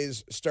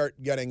days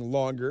start getting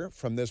longer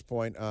from this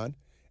point on,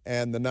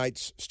 and the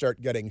nights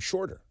start getting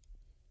shorter.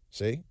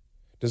 See?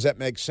 Does that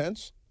make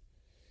sense?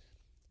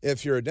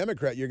 If you're a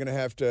Democrat, you're going to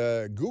have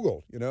to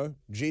Google,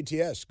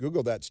 GTS,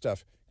 Google that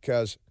stuff,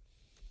 because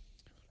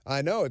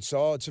I know it's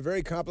a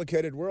very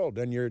complicated world,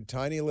 and your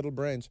tiny little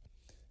brains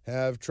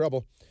have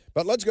trouble.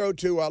 But let's go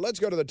to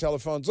the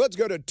telephones. Let's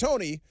go to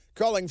Tony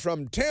calling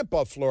from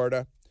Tampa,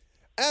 Florida.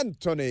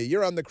 Anthony,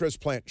 you're on the Chris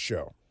Plante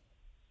Show.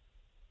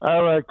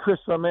 All right, Chris,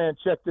 my man,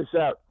 check this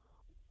out.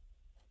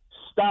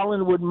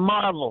 Stalin would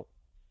marvel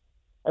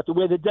at the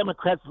way the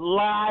Democrats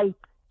lie,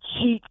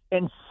 cheat,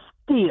 and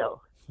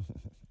steal.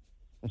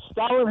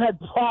 Stalin had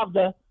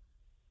Pravda.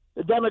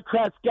 The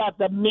Democrats got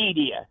the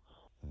media.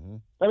 Mm-hmm.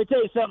 Let me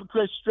tell you something,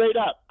 Chris, straight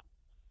up.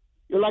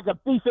 You're like a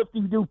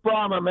B-52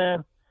 bomber,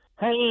 man.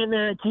 Hang in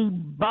there and keep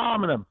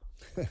bombing them.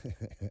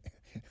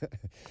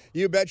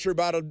 You bet your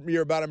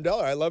bottom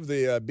dollar. I love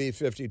the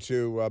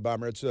B-52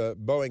 bomber. It's a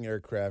Boeing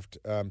aircraft.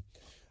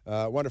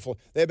 Wonderful.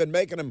 They've been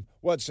making them,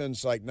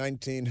 since like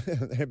 19...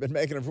 They've been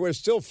making them. We're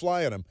still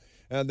flying them.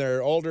 And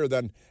they're older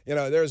than,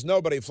 there's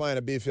nobody flying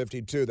a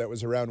B-52 that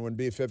was around when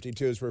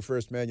B-52s were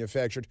first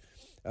manufactured.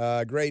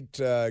 Great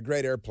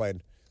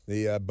airplane.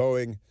 The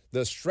Boeing,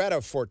 the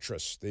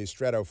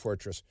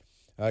Stratofortress.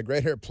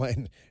 Great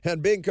airplane.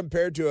 And being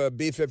compared to a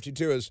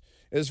B-52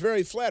 is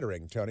very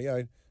flattering, Tony.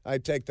 I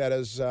take that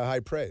as high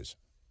praise.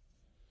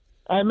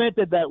 I meant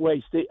it that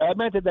way, Steve. I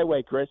meant it that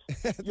way, Chris.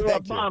 You're a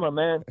bomber,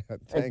 man.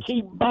 And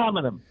keep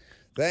bombing them.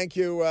 Thank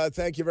you.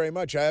 Thank you very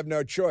much. I have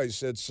no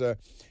choice. It's a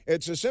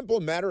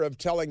simple matter of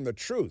telling the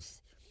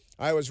truth.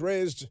 I was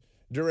raised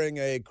during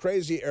a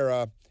crazy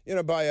era,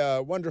 by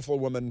a wonderful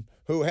woman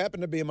who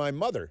happened to be my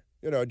mother,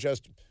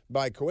 just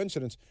by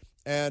coincidence.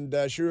 And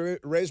she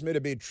raised me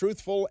to be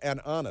truthful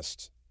and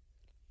honest.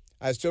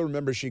 I still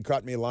remember she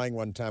caught me lying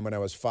one time when I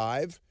was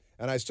 5,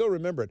 and I still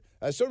remember it.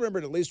 I still remember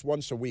it at least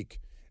once a week.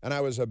 And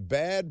I was a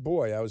bad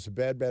boy. I was a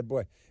bad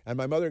boy. And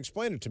my mother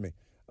explained it to me.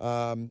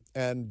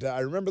 And I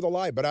remember the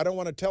lie, but I don't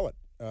want to tell it.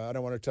 I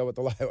don't want to tell what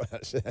the lie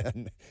was.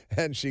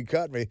 and she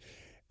caught me.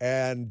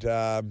 And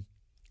I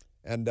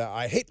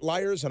hate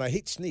liars and I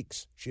hate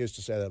sneaks. She used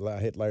to say that, I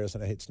hate liars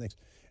and I hate sneaks.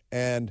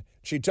 And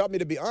she taught me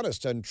to be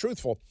honest and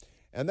truthful.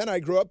 And then I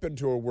grew up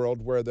into a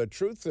world where the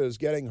truth is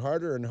getting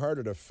harder and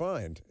harder to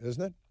find,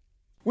 isn't it?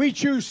 We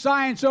choose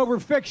science over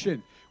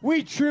fiction.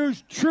 We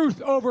choose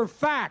truth over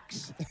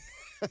facts.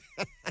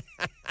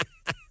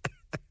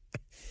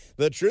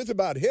 The truth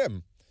about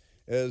him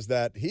is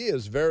that he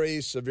is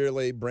very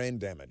severely brain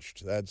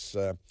damaged. That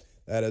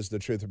is the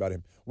truth about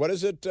him. What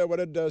is it? What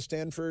did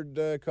Stanford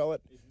call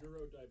it? He's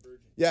neurodivergent.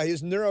 Yeah,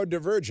 he's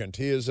neurodivergent.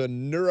 He is a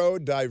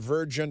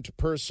neurodivergent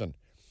person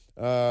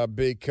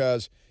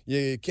because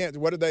you can't.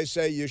 What did they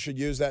say? You should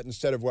use that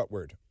instead of what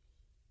word?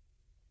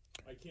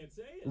 I can't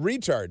say it.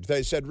 Retard.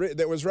 They said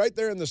that was right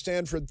there in the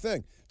Stanford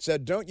thing. It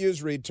said don't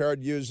use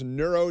retard, use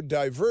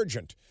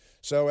neurodivergent.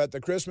 So at the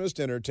Christmas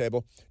dinner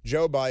table,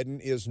 Joe Biden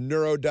is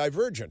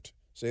neurodivergent.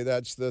 See,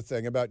 that's the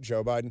thing about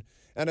Joe Biden.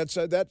 And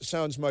that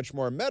sounds much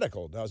more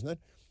medical, doesn't it?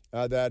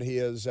 That he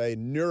is a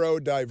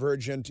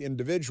neurodivergent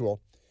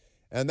individual.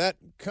 And that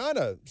kind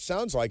of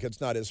sounds like it's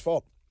not his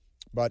fault.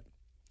 But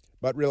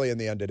really, in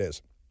the end, it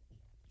is.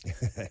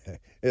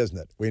 Isn't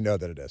it? We know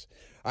that it is.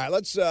 All right,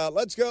 let's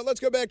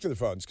go back to the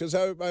phones because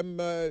I'm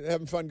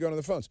having fun going to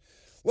the phones.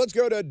 Let's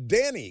go to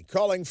Danny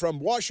calling from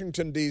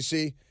Washington,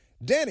 D.C.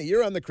 Danny,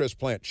 you're on the Chris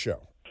Plante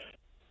Show.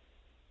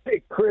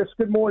 Hey, Chris,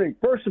 good morning.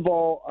 First of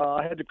all,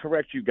 I had to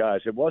correct you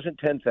guys. It wasn't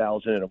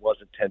 10,000 and it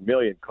wasn't 10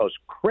 million because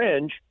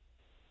Cringe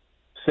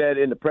said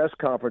in the press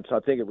conference,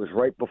 I think it was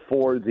right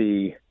before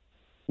the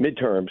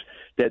midterms,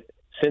 that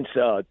since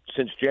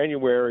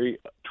January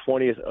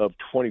 20th of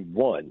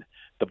 21,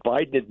 the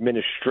Biden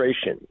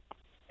administration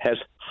has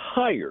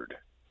hired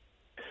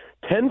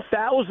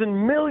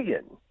 10,000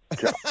 million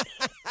jobs.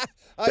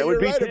 That would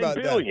be right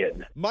 10 billion.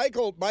 That.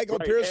 Michael right.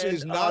 Piercy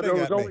is nodding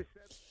there at was me.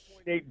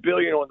 only 7.8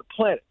 billion on the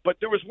planet. But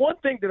there was one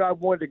thing that I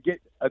wanted to get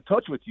in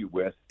touch with you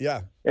with.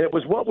 Yeah. And it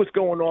was what was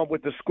going on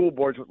with the school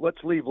boards.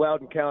 Let's leave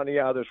Loudoun County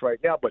out of this right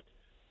now, but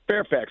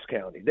Fairfax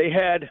County. They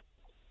had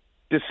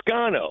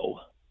Descano,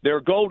 their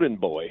golden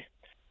boy,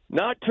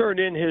 not turn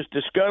in his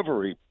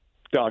discovery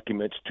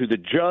documents to the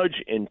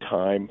judge in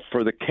time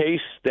for the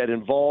case that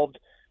involved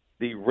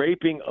the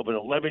raping of an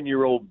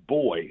 11-year-old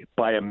boy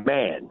by a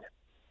man.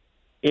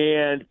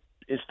 And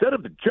instead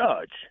of the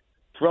judge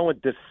throwing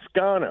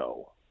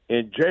Descano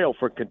in jail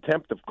for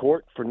contempt of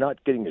court for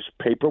not getting his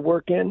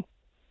paperwork in,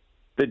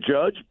 the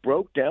judge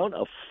broke down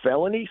a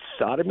felony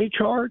sodomy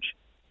charge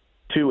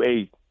to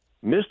a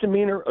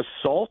misdemeanor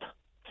assault.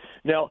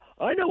 Now,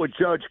 I know a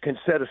judge can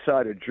set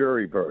aside a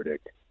jury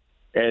verdict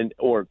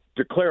or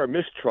declare a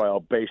mistrial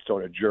based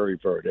on a jury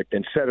verdict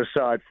and set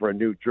aside for a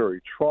new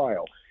jury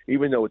trial,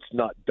 even though it's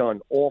not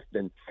done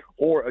often.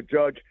 Or a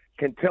judge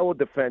can tell a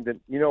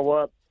defendant, you know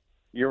what,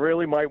 you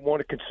really might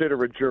want to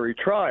consider a jury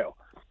trial,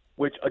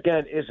 which,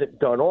 again, isn't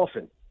done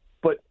often.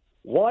 But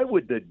why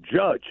would the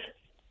judge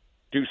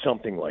do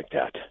something like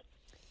that?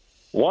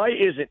 Why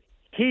isn't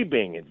he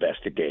being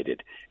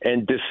investigated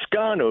and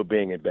Descano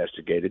being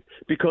investigated?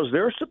 Because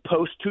they're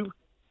supposed to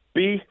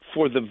be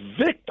for the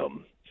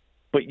victim,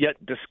 but yet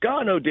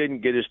Descano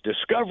didn't get his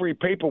discovery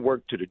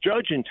paperwork to the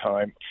judge in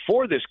time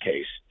for this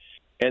case,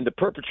 and the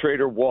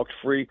perpetrator walked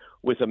free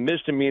with a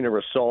misdemeanor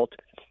assault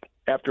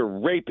after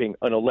raping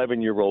an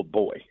 11-year-old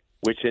boy,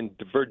 which in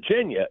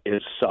Virginia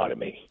is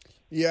sodomy.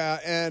 Yeah,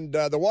 and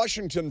the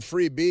Washington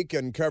Free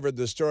Beacon covered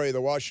the story.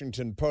 The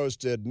Washington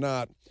Post did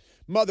not.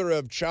 Mother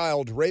of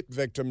child rape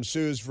victim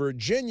sues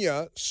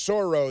Virginia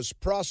Soros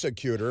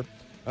prosecutor,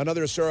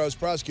 another Soros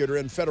prosecutor,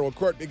 in federal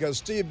court because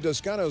Steve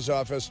Descano's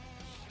office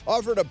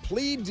offered a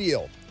plea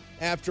deal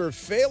after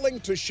failing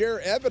to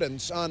share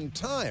evidence on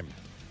time.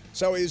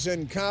 So he's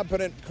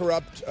incompetent,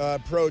 corrupt,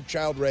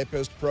 pro-child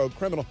rapist,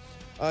 pro-criminal.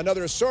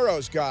 Another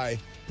Soros guy,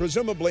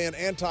 presumably an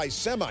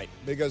anti-Semite,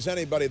 because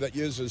anybody that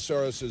uses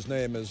Soros'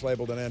 name is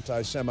labeled an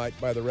anti-Semite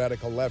by the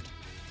radical left.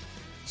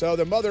 So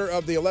the mother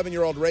of the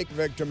 11-year-old rape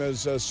victim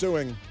is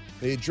suing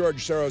the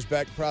George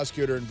Soros-backed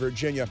prosecutor in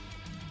Virginia,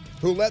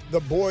 who let the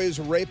boy's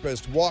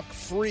rapist walk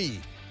free,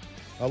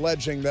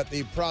 alleging that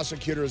the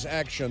prosecutor's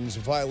actions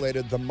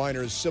violated the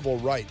minor's civil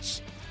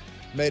rights,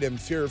 made him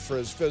fear for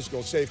his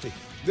physical safety.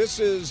 This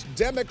is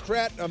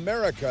Democrat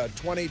America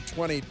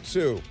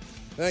 2022.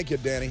 Thank you,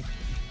 Danny.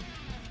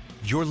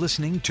 You're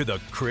listening to The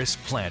Chris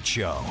Plante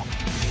Show.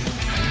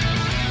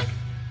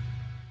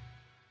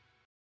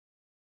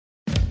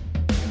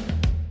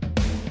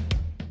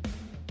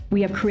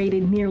 We have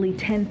created nearly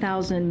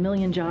 10,000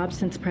 million jobs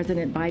since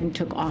President Biden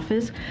took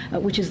office,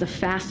 which is the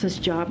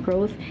fastest job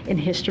growth in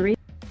history.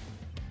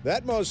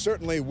 That most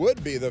certainly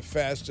would be the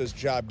fastest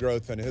job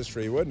growth in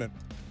history, wouldn't it?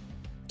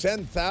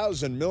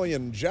 10,000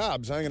 million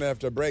jobs. I'm going to have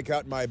to break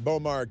out my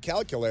Bomar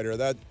calculator.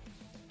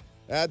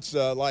 That's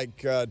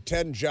like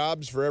 10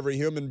 jobs for every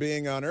human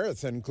being on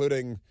Earth,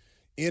 including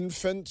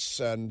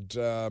infants and,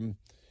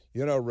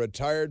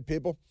 retired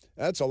people.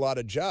 That's a lot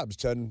of jobs,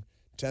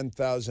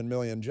 10,000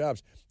 million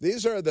jobs.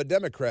 These are the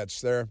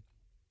Democrats. They're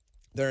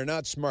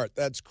not smart.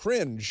 That's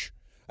cringe.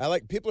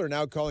 People are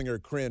now calling her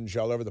cringe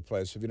all over the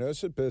place. Have you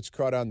noticed it? But it's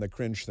caught on the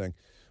cringe thing,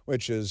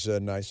 which is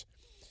nice.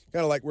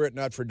 Kind of like Were It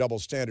Not for Double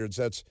Standards.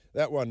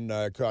 That one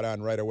caught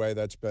on right away.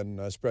 That's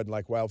been spreading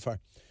like wildfire.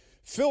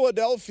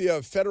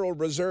 Philadelphia Federal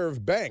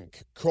Reserve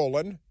Bank,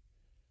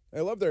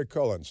 they love their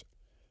colons.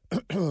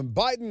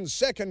 Biden's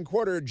second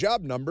quarter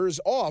job numbers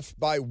off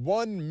by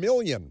 1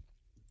 million.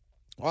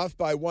 Off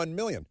by 1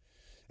 million.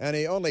 And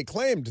he only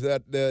claimed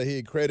that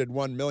he created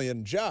 1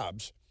 million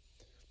jobs.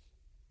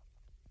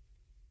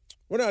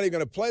 We're not even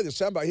going to play the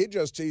soundbite.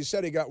 He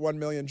said he got 1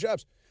 million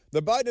jobs.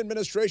 The Biden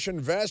administration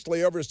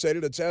vastly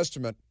overstated its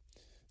estimate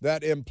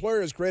that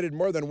employers created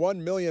more than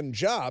 1 million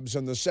jobs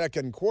in the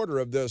second quarter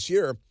of this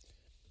year,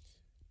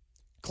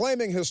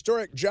 claiming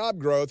historic job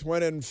growth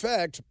when, in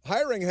fact,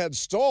 hiring had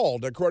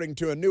stalled, according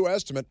to a new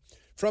estimate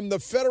from the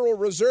Federal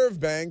Reserve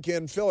Bank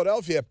in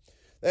Philadelphia.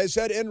 They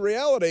said, in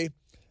reality,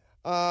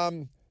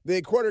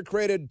 the quarter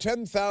created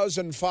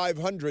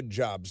 10,500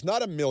 jobs,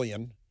 not 1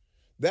 million.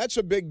 That's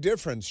a big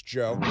difference,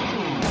 Joe.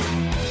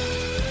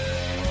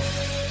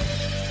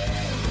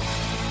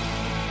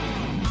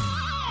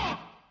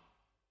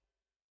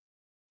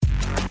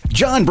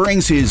 John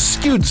brings his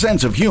skewed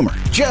sense of humor.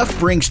 Jeff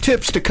brings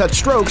tips to cut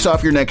strokes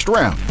off your next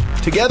round.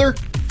 Together,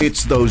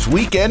 it's those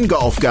weekend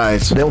golf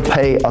guys. They'll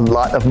pay a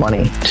lot of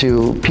money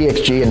to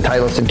PXG and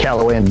Titleist and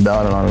Callaway and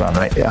on and on and on,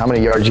 right? How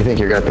many yards do you think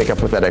you're going to pick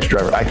up with that extra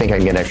driver? I think I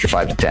can get an extra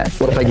 5 to 10.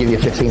 What if I give you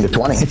 15 to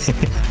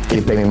 20?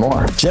 You pay me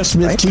more. Jeff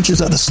Smith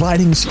teaches on a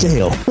sliding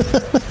scale.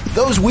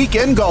 Those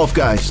Weekend Golf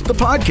Guys, the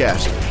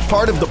podcast,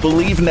 part of the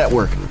Believe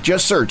Network.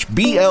 Just search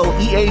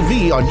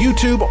BLEAV on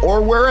YouTube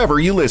or wherever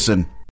you listen.